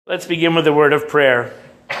Let's begin with a word of prayer.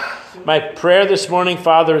 My prayer this morning,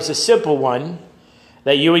 Father, is a simple one,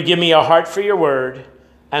 that you would give me a heart for your word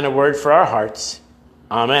and a word for our hearts.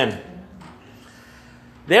 Amen.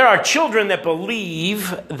 There are children that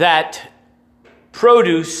believe that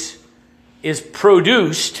produce is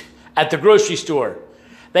produced at the grocery store.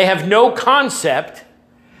 They have no concept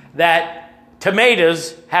that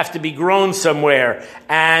tomatoes have to be grown somewhere,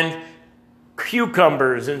 and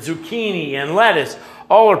cucumbers and zucchini and lettuce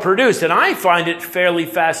all are produced. And I find it fairly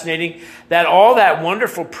fascinating that all that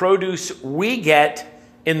wonderful produce we get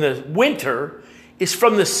in the winter is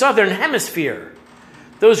from the southern hemisphere.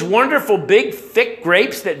 Those wonderful big thick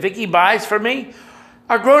grapes that Vicky buys for me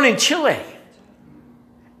are grown in Chile.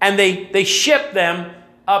 And they ship them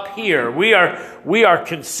up here. We are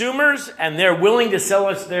consumers, and they're willing to sell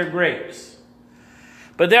us their grapes.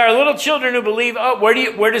 But there are little children who believe,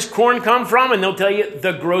 where does corn come from? And they'll tell you,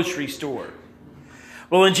 the grocery store.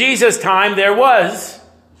 Well, in Jesus' time, there was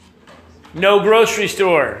no grocery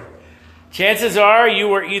store. Chances are you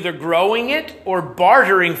were either growing it or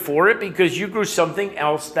bartering for it because you grew something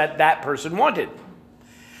else that person wanted.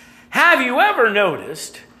 Have you ever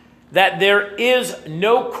noticed that there is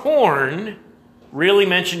no corn really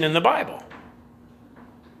mentioned in the Bible?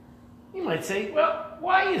 You might say, well,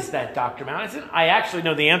 why is that, Dr. Mallison? I actually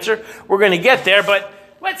know the answer. We're going to get there, but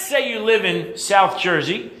let's say you live in South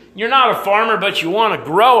Jersey. You're not a farmer, but you want to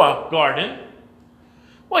grow a garden.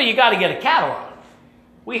 Well, you got to get a catalog.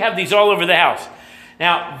 We have these all over the house.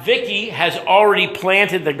 Now, Vicky has already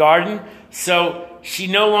planted the garden, so she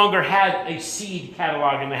no longer had a seed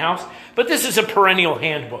catalog in the house. But this is a perennial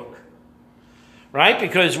handbook, right?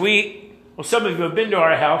 Because some of you have been to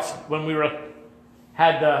our house when we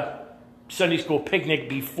had the Sunday school picnic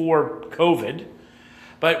before COVID.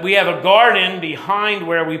 But we have a garden behind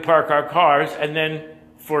where we park our cars, and then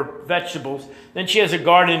for vegetables. Then she has a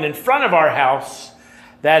garden in front of our house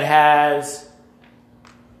that has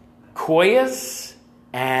koyas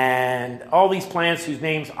and all these plants whose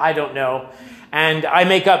names I don't know. And I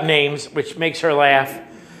make up names, which makes her laugh.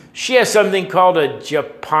 She has something called a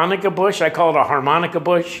japonica bush. I call it a harmonica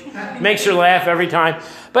bush. Makes her laugh every time.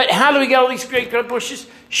 But how do we get all these great bushes?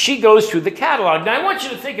 She goes through the catalog. Now, I want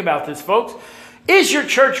you to think about this, folks. Is your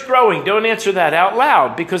church growing? Don't answer that out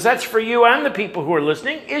loud, because that's for you and the people who are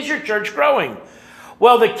listening. Is your church growing?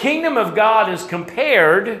 Well, the kingdom of God is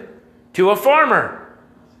compared to a farmer.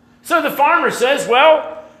 So the farmer says,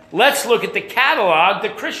 well, let's look at the catalog. The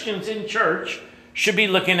Christians in church should be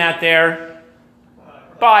looking at their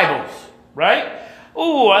Bibles, right?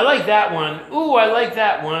 Ooh, I like that one. Ooh, I like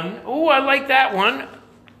that one. Ooh, I like that one,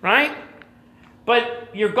 right?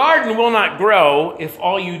 But your garden will not grow if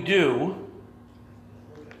all you do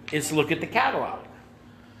is look at the catalog.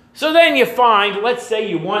 So then you find, let's say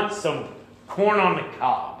you want some corn on the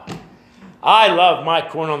cob. I love my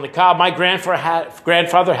corn on the cob. My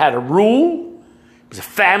grandfather had a rule. It was a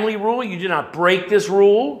family rule. You did not break this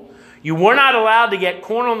rule. You were not allowed to get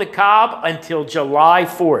corn on the cob until July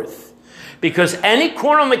 4th. Because any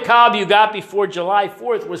corn on the cob you got before July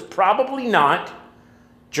 4th was probably not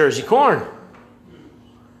Jersey corn.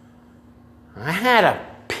 I had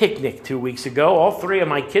a picnic 2 weeks ago. All three of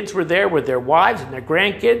my kids were there with their wives and their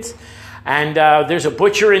grandkids. And there's a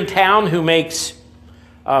butcher in town who makes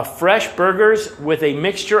fresh burgers with a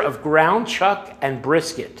mixture of ground chuck and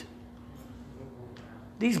brisket.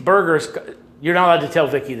 These burgers, you're not allowed to tell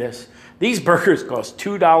Vicky this. These burgers cost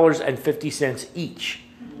 $2.50 each.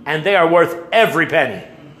 And they are worth every penny.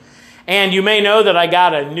 And you may know that I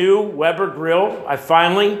got a new Weber grill. I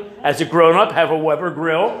finally, as a grown-up, have a Weber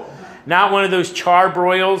grill. Not one of those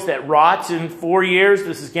charbroils that rots in 4 years.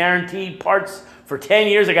 This is guaranteed parts for 10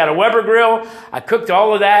 years. I got a Weber grill. I cooked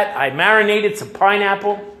all of that. I marinated some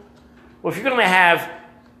pineapple. Well, if you're going to have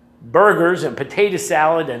burgers and potato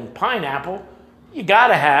salad and pineapple, you got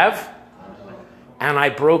to have. And I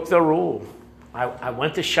broke the rule. I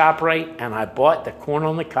went to ShopRite and I bought the corn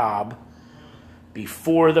on the cob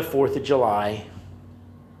before the 4th of July.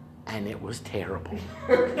 And it was terrible.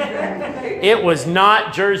 It was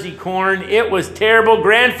not Jersey corn. It was terrible.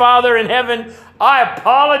 Grandfather in heaven, I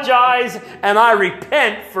apologize and I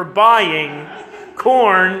repent for buying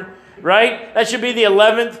corn, right? That should be the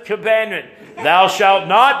 11th commandment. Thou shalt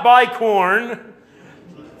not buy corn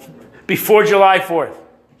before July 4th.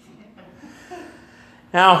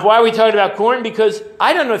 Now, why are we talking about corn? Because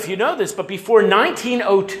I don't know if you know this, but before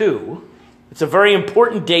 1902... it's a very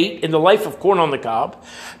important date in the life of corn on the cob.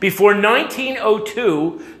 Before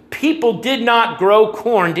 1902, people did not grow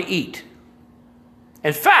corn to eat.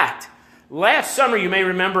 In fact, last summer, you may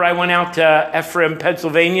remember, I went out to Ephraim,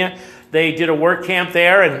 Pennsylvania. They did a work camp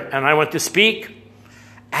there, and I went to speak.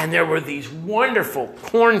 And there were these wonderful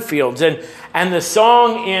cornfields. And the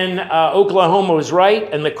song in Oklahoma was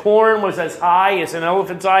right. And the corn was as high as an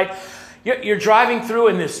elephant's eye. You're driving through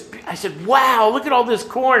and I said, wow, look at all this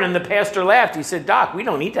corn. And the pastor laughed. He said, Doc, we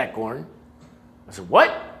don't eat that corn. I said,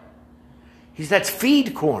 what? He said, that's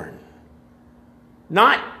feed corn.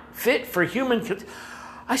 Not fit for human.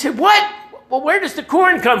 I said, what? Well, where does the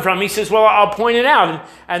corn come from? He says, well, I'll point it out.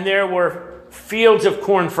 And there were fields of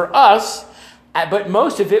corn for us. But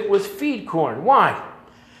most of it was feed corn. Why?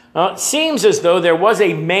 It seems as though there was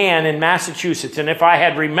a man in Massachusetts, and if I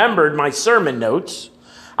had remembered my sermon notes,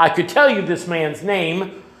 I could tell you this man's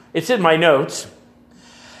name. It's in my notes.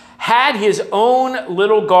 Had his own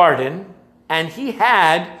little garden, and he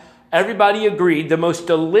had, everybody agreed, the most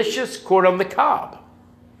delicious corn on the cob.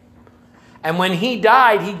 And when he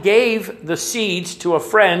died, he gave the seeds to a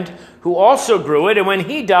friend who also grew it. And when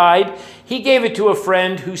he died, he gave it to a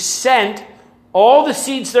friend who sent all the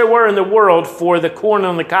seeds there were in the world for the corn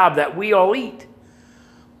on the cob that we all eat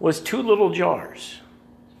was 2 little jars.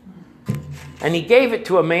 And he gave it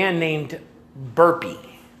to a man named Burpee.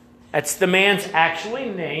 That's the man's actually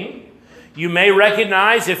name. You may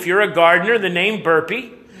recognize, if you're a gardener, the name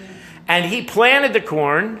Burpee. And he planted the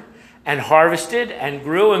corn and harvested and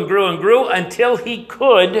grew and grew and grew until he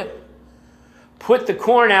could put the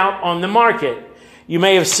corn out on the market. You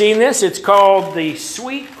may have seen this. It's called the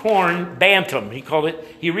sweet corn Bantam.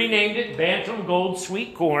 He renamed it Bantam Gold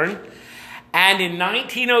Sweet Corn. And in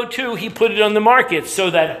 1902, he put it on the market so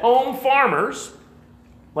that home farmers,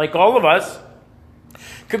 like all of us,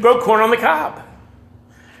 could grow corn on the cob.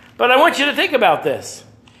 But I want you to think about this.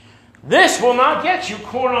 This will not get you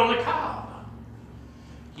corn on the cob.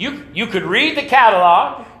 You could read the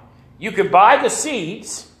catalog. You could buy the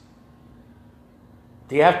seeds.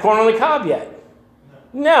 Do you have corn on the cob yet?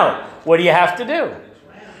 No. What do you have to do?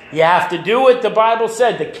 You have to do what the Bible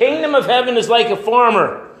said. The kingdom of heaven is like a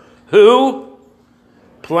farmer who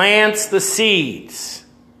plants the seeds.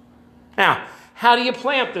 Now, how do you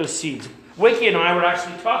plant those seeds? Wiki and I were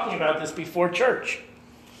actually talking about this before church.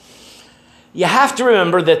 You have to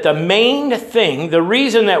remember that the main thing, the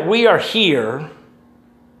reason that we are here,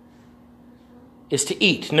 is to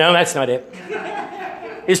eat. No, that's not it.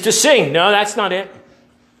 Is to sing. No, that's not it.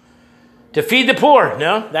 To feed the poor.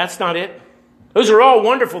 No, that's not it. Those are all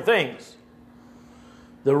wonderful things.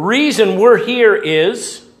 The reason we're here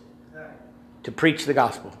is to preach the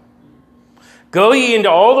gospel. Go ye into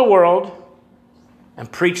all the world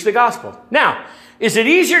and preach the gospel. Now, is it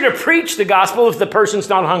easier to preach the gospel if the person's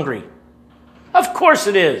not hungry? Of course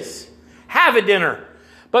it is. Have a dinner.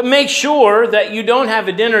 But make sure that you don't have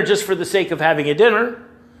a dinner just for the sake of having a dinner.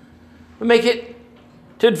 But make it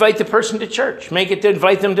to invite the person to church. Make it to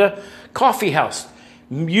invite them to coffee house.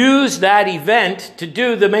 Use that event to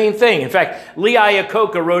do the main thing. In fact, Lee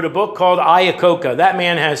Iacocca wrote a book called Iacocca. That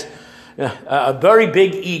man has a very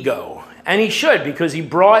big ego. And he should, because he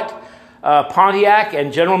brought Pontiac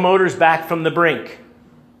and General Motors back from the brink.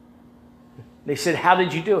 They said, how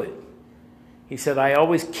did you do it? He said, I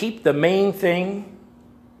always keep the main thing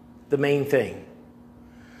the main thing.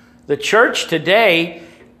 The church today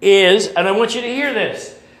is, and I want you to hear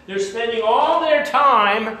this, they're spending all their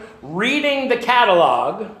time reading the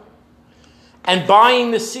catalog and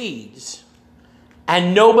buying the seeds,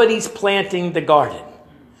 and nobody's planting the garden.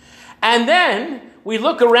 And then we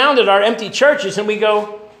look around at our empty churches and we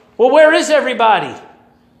go, well, where is everybody?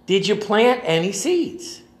 Did you plant any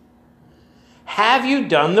seeds? Have you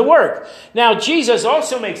done the work? Now, Jesus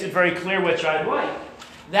also makes it very clear, which I like,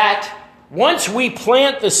 that once we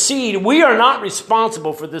plant the seed, we are not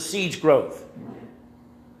responsible for the seed's growth.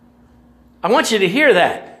 I want you to hear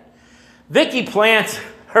that. Vicky plants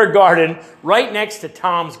her garden right next to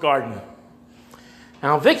Tom's garden.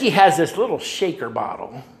 Now, Vicky has this little shaker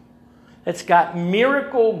bottle that's got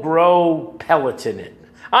Miracle-Gro pellets in it.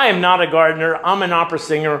 I am not a gardener. I'm an opera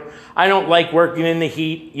singer. I don't like working in the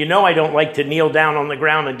heat. You know I don't like to kneel down on the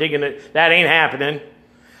ground and dig in it. That ain't happening.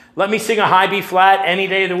 Let me sing a high B flat any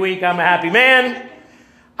day of the week. I'm a happy man.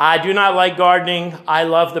 I do not like gardening. I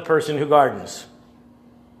love the person who gardens.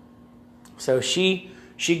 So she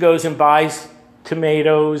goes and buys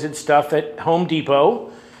tomatoes and stuff at Home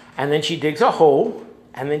Depot, and then she digs a hole,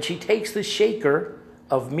 and then she takes the shaker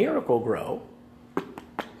of Miracle-Gro,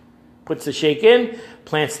 puts the shake in,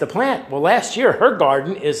 plants the plant. Well, last year, her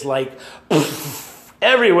garden is like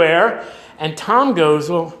everywhere. And Tom goes,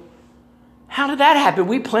 well, how did that happen?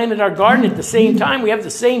 We planted our garden at the same time. We have the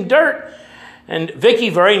same dirt. And Vicky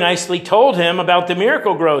very nicely told him about the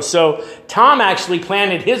Miracle-Gro. So Tom actually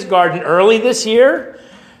planted his garden early this year,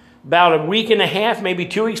 about a week and a half, maybe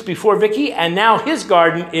 2 weeks before Vicky. And now his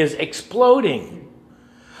garden is exploding.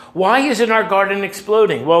 Why isn't our garden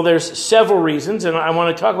exploding? Well, there's several reasons, and I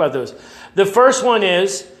want to talk about those. The first one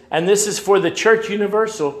is, and this is for the church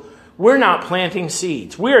universal, we're not planting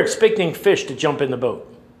seeds. We're expecting fish to jump in the boat.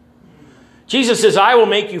 Jesus says, I will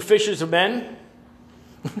make you fishers of men.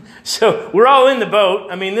 So we're all in the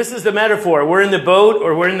boat. I mean, this is the metaphor. We're in the boat,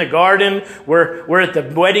 or we're in the garden. We're at the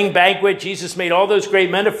wedding banquet. Jesus made all those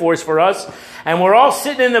great metaphors for us. And we're all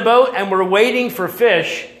sitting in the boat, and we're waiting for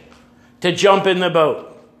fish to jump in the boat.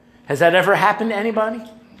 Has that ever happened to anybody?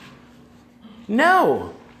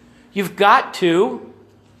 No. You've got to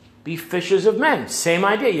be fishers of men. Same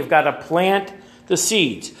idea. You've got to plant the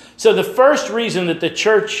seeds. So the first reason that the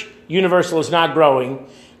church universal is not growing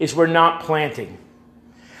is we're not planting.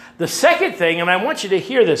 The second thing, and I want you to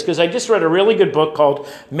hear this because I just read a really good book called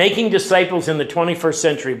Making Disciples in the 21st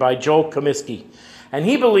Century by Joel Comiskey. And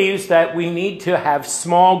he believes that we need to have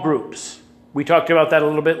small groups. We talked about that a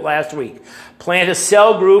little bit last week. Plant a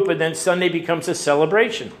cell group, and then Sunday becomes a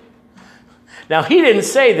celebration. Now, he didn't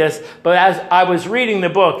say this, but as I was reading the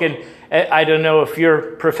book, and I don't know if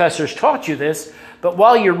your professors taught you this, but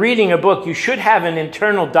while you're reading a book, you should have an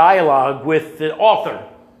internal dialogue with the author.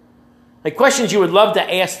 Like questions you would love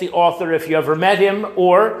to ask the author if you ever met him,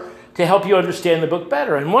 or to help you understand the book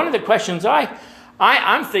better. And one of the questions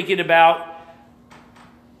I'm thinking about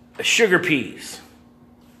sugar peas.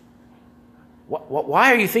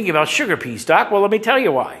 Why are you thinking about sugar peas, Doc? Well, let me tell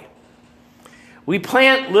you why. We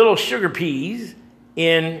plant little sugar peas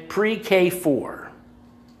in pre-K4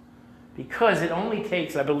 because it only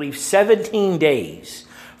takes, I believe, 17 days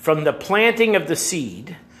from the planting of the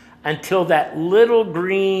seed until that little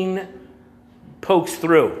green pokes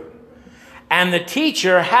through. And the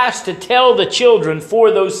teacher has to tell the children for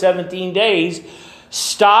those 17 days,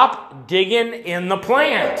 stop digging in the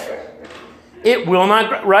plant. It will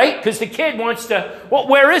not, right? Because the kid wants to, well,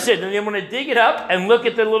 where is it? And they want to dig it up and look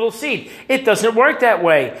at the little seed. It doesn't work that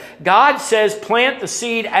way. God says plant the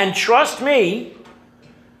seed and trust me,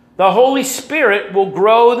 the Holy Spirit will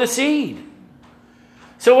grow the seed.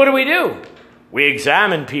 So what do? We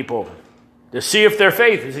examine people to see if their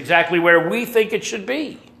faith is exactly where we think it should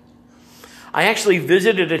be. I actually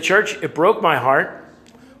visited a church. It broke my heart.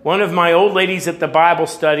 One of my old ladies at the Bible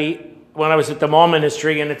study when I was at the mall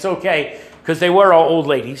ministry, and it's okay, because they were all old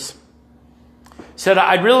ladies, said,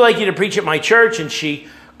 I'd really like you to preach at my church. And she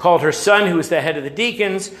called her son, who was the head of the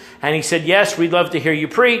deacons, and he said, yes, we'd love to hear you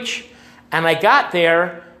preach. And I got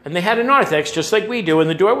there, and they had a narthex, just like we do, and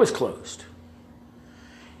the door was closed.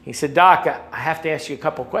 He said, Doc, I have to ask you a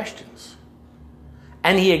couple questions.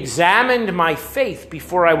 And he examined my faith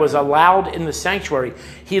before I was allowed in the sanctuary.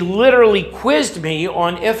 He literally quizzed me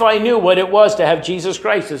on if I knew what it was to have Jesus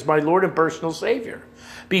Christ as my Lord and personal Savior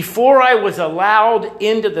before I was allowed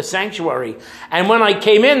into the sanctuary. And when I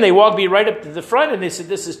came in, they walked me right up to the front and they said,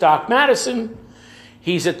 this is Doc Madison.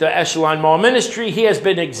 He's at the Echelon Mall Ministry. He has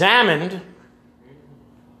been examined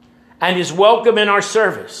and is welcome in our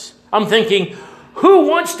service. I'm thinking, who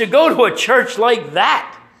wants to go to a church like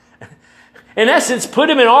that? In essence, put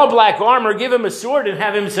him in all black armor, give him a sword, and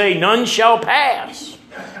have him say, none shall pass.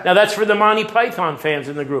 Now, that's for the Monty Python fans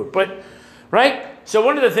in the group. But, right? So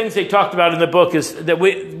one of the things they talked about in the book is that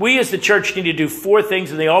we as the church need to do 4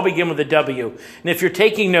 things, and they all begin with a W. And if you're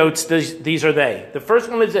taking notes, these are they. The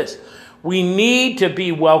first one is this. We need to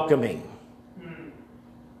be welcoming.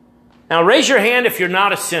 Now, raise your hand if you're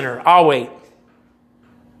not a sinner. I'll wait.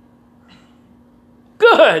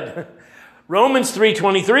 Good. Romans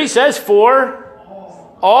 3:23 says, for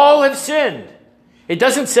all have sinned. It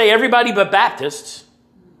doesn't say everybody but Baptists.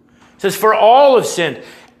 It says, for all have sinned.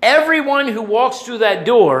 Everyone who walks through that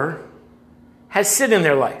door has sin in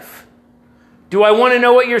their life. Do I want to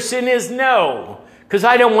know what your sin is? No, because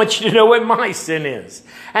I don't want you to know what my sin is.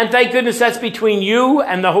 And thank goodness that's between you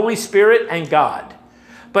and the Holy Spirit and God.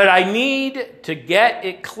 But I need to get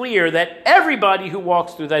it clear that everybody who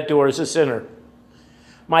walks through that door is a sinner.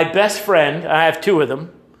 My best friend, I have 2 of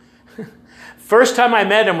them. First time I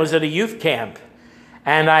met him was at a youth camp.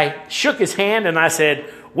 And I shook his hand and I said,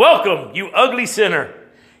 welcome, you ugly sinner.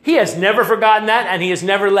 He has never forgotten that, and he has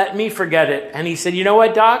never let me forget it. And he said, you know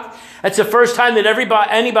what, Doc? That's the first time that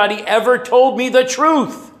anybody ever told me the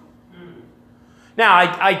truth. Now,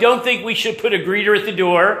 I don't think we should put a greeter at the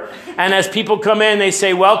door, and as people come in, they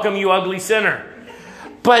say, welcome, you ugly sinner.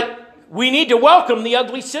 But we need to welcome the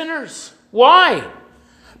ugly sinners. Why?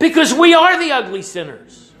 Because we are the ugly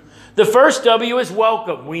sinners. The first W is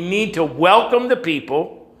welcome. We need to welcome the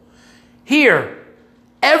people here.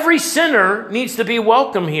 Every sinner needs to be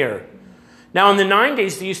welcome here. Now, in the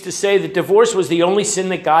 90s, they used to say that divorce was the only sin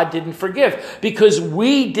that God didn't forgive because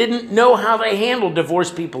we didn't know how to handle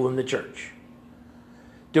divorced people in the church.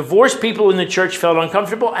 Divorced people in the church felt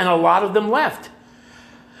uncomfortable, and a lot of them left.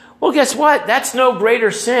 Well, guess what? That's no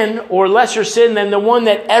greater sin or lesser sin than the one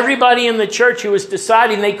that everybody in the church who was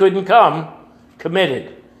deciding they couldn't come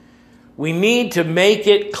committed. We need to make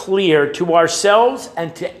it clear to ourselves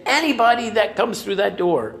and to anybody that comes through that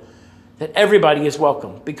door that everybody is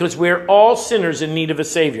welcome, because we're all sinners in need of a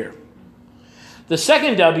Savior. The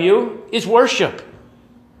second W is worship.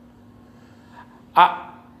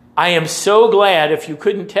 I am so glad, if you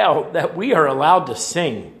couldn't tell, that we are allowed to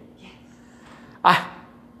sing.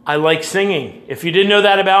 I like singing. If you didn't know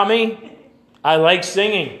that about me, I like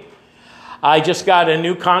singing. I just got a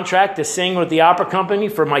new contract to sing with the opera company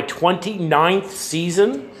for my 29th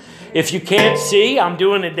season. If you can't see, I'm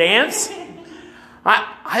doing a dance.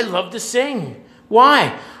 I love to sing.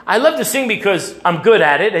 Why? I love to sing because I'm good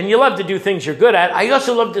at it, and you love to do things you're good at. I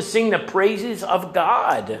also love to sing the praises of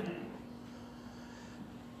God.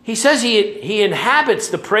 He says he inhabits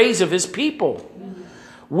the praise of his people.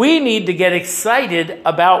 We need to get excited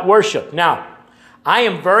about worship. Now, I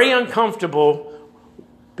am very uncomfortable,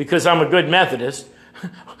 because I'm a good Methodist,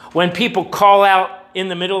 when people call out in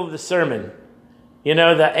the middle of the sermon. You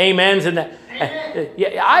know, the amens and the...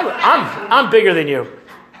 I'm bigger than you.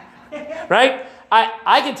 Right?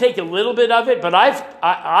 I can take a little bit of it, but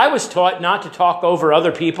I was taught not to talk over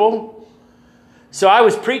other people. So I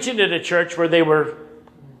was preaching at a church where they were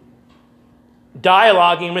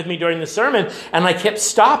dialoguing with me during the sermon, and I kept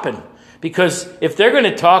stopping, because if they're going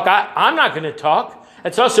to talk, I'm not going to talk.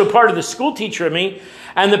 That's also part of the school teacher in me.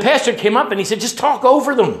 And the pastor came up and he said, just talk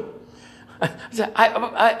over them.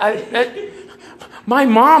 My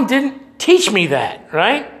mom didn't teach me that,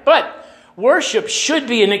 right? But worship should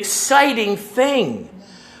be an exciting thing.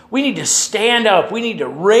 We need to stand up. We need to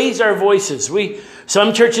raise our voices.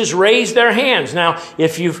 Some churches raise their hands. Now,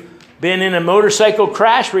 if you've been in a motorcycle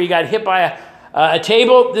crash where you got hit by a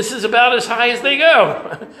table, this is about as high as they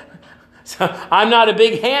go. So I'm not a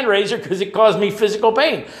big hand raiser because it caused me physical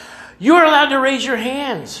pain. You are allowed to raise your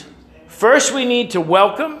hands. First, we need to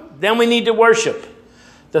welcome. Then we need to worship.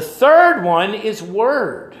 The third one is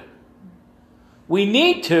word. We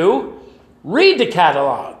need to read the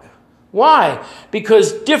catalog. Why?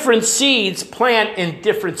 Because different seeds plant in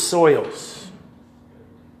different soils.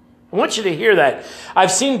 I want you to hear that.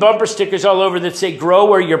 I've seen bumper stickers all over that say, grow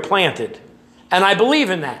where you're planted. And I believe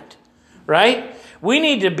in that, right? We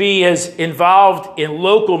need to be as involved in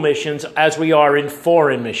local missions as we are in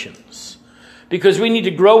foreign missions, because we need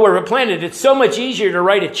to grow where we're planted. It's so much easier to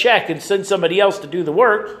write a check and send somebody else to do the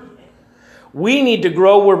work. We need to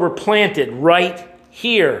grow where we're planted, right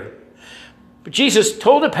here. But Jesus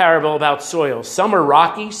told a parable about soil. Some are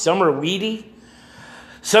rocky, some are weedy,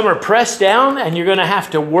 some are pressed down, and you're going to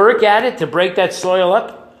have to work at it to break that soil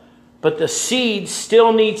up. But the seed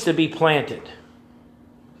still needs to be planted.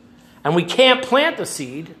 And we can't plant the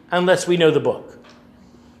seed unless we know the book.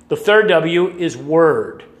 The third W is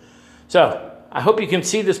word. So I hope you can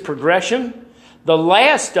see this progression. The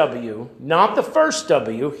last W, not the first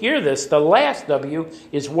W, hear this, the last W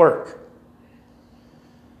is work.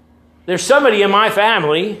 There's somebody in my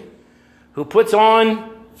family who puts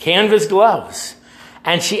on canvas gloves.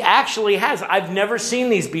 And she actually has, I've never seen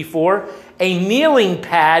these before, a kneeling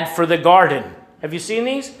pad for the garden. Have you seen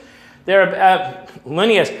these? They're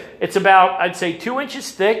Linnea's. It's about, I'd say, 2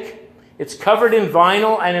 inches thick. It's covered in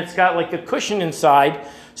vinyl, and it's got like a cushion inside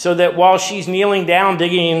so that while she's kneeling down,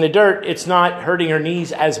 digging in the dirt, it's not hurting her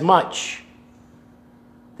knees as much.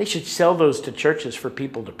 They should sell those to churches for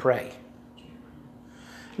people to pray.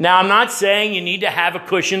 Now, I'm not saying you need to have a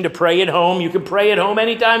cushion to pray at home. You can pray at home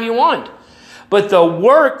anytime you want. But the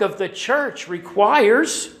work of the church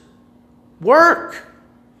requires work.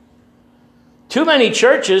 Too many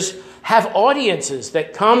churches have audiences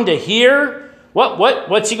that come to hear,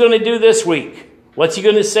 what's he going to do this week? What's he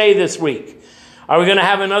going to say this week? Are we going to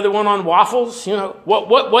have another one on waffles? You know,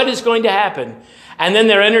 what is going to happen? And then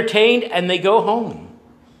they're entertained and they go home.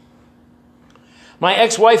 My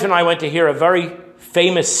ex-wife and I went to hear a very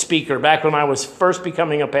famous speaker back when I was first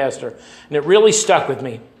becoming a pastor, and it really stuck with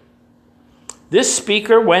me. This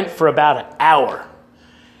speaker went for about an hour.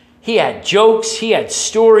 He had jokes, he had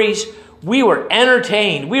stories. We were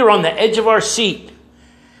entertained. We were on the edge of our seat.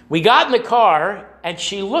 We got in the car, and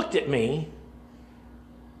she looked at me,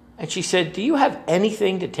 and she said, do you have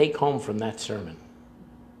anything to take home from that sermon?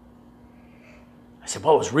 I said,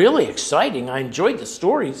 well, it was really exciting. I enjoyed the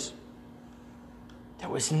stories. There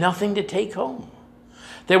was nothing to take home.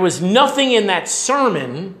 There was nothing in that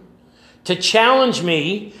sermon to challenge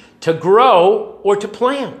me to grow or to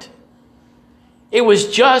plant. It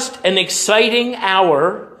was just an exciting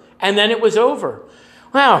hour, and then it was over.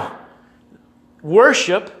 Wow.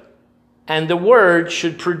 worship and the word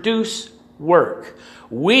should produce work.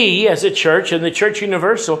 We, as a church and the Church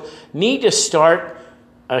Universal, need to start,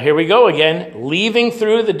 here we go again, leaving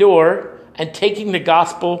through the door and taking the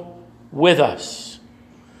gospel with us.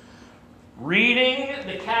 Reading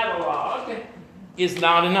the catalog is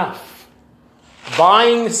not enough.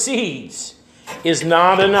 Buying seeds is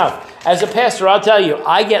not enough. As a pastor, I'll tell you,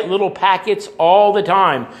 I get little packets all the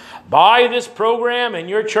time. Buy this program and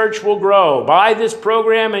your church will grow. Buy this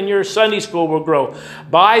program and your Sunday school will grow.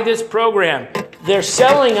 Buy this program. They're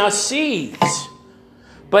selling us seeds,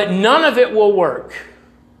 but none of it will work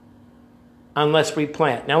unless we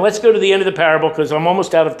plant. Now let's go to the end of the parable because I'm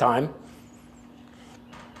almost out of time.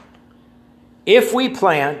 If we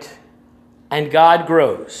plant and God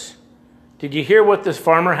grows, did you hear what this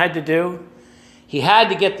farmer had to do? He had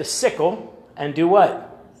to get the sickle and do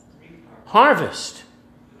what? Harvest.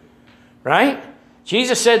 Right?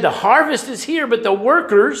 Jesus said the harvest is here, but the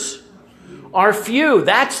workers are few.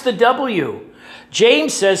 That's the W.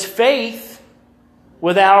 James says faith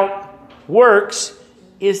without works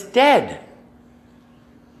is dead.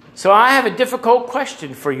 So I have a difficult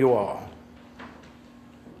question for you all.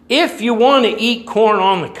 If you want to eat corn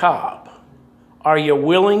on the cob, are you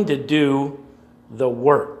willing to do the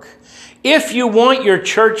work? If you want your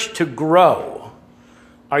church to grow,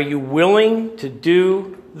 are you willing to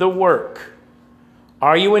do the work?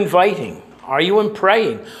 Are you inviting? Are you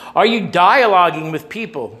praying? Are you dialoguing with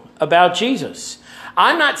people about Jesus?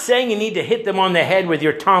 I'm not saying you need to hit them on the head with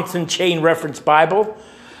your Thompson Chain Reference Bible,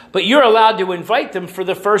 but you're allowed to invite them for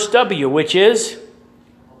the first W, which is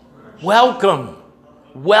welcome.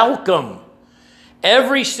 Welcome.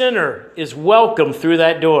 Every sinner is welcome through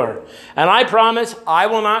that door. And I promise I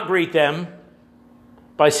will not greet them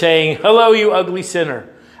by saying, hello, you ugly sinner.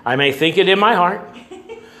 I may think it in my heart.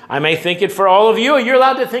 I may think it for all of you, and you're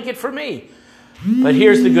allowed to think it for me. But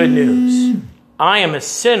here's the good news. I am a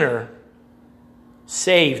sinner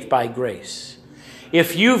saved by grace.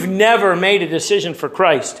 If you've never made a decision for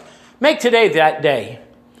Christ, make today that day.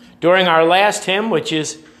 During our last hymn, which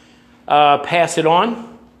is Pass It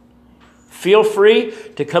On, feel free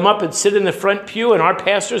to come up and sit in the front pew, and our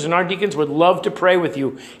pastors and our deacons would love to pray with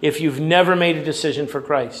you if you've never made a decision for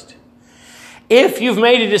Christ. If you've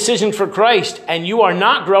made a decision for Christ and you are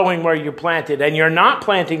not growing where you planted and you're not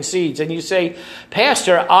planting seeds and you say,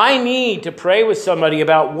 Pastor, I need to pray with somebody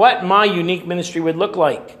about what my unique ministry would look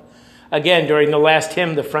like. Again, during the last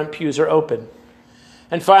hymn, the front pews are open.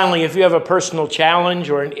 And finally, if you have a personal challenge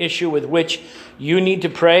or an issue with which you need to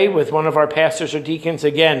pray with one of our pastors or deacons,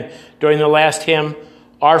 again, during the last hymn,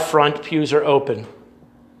 our front pews are open.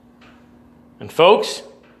 And folks,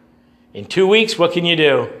 in 2 weeks, what can you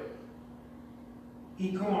do?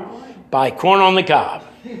 Eat corn. Buy corn on the cob.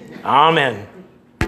 Amen.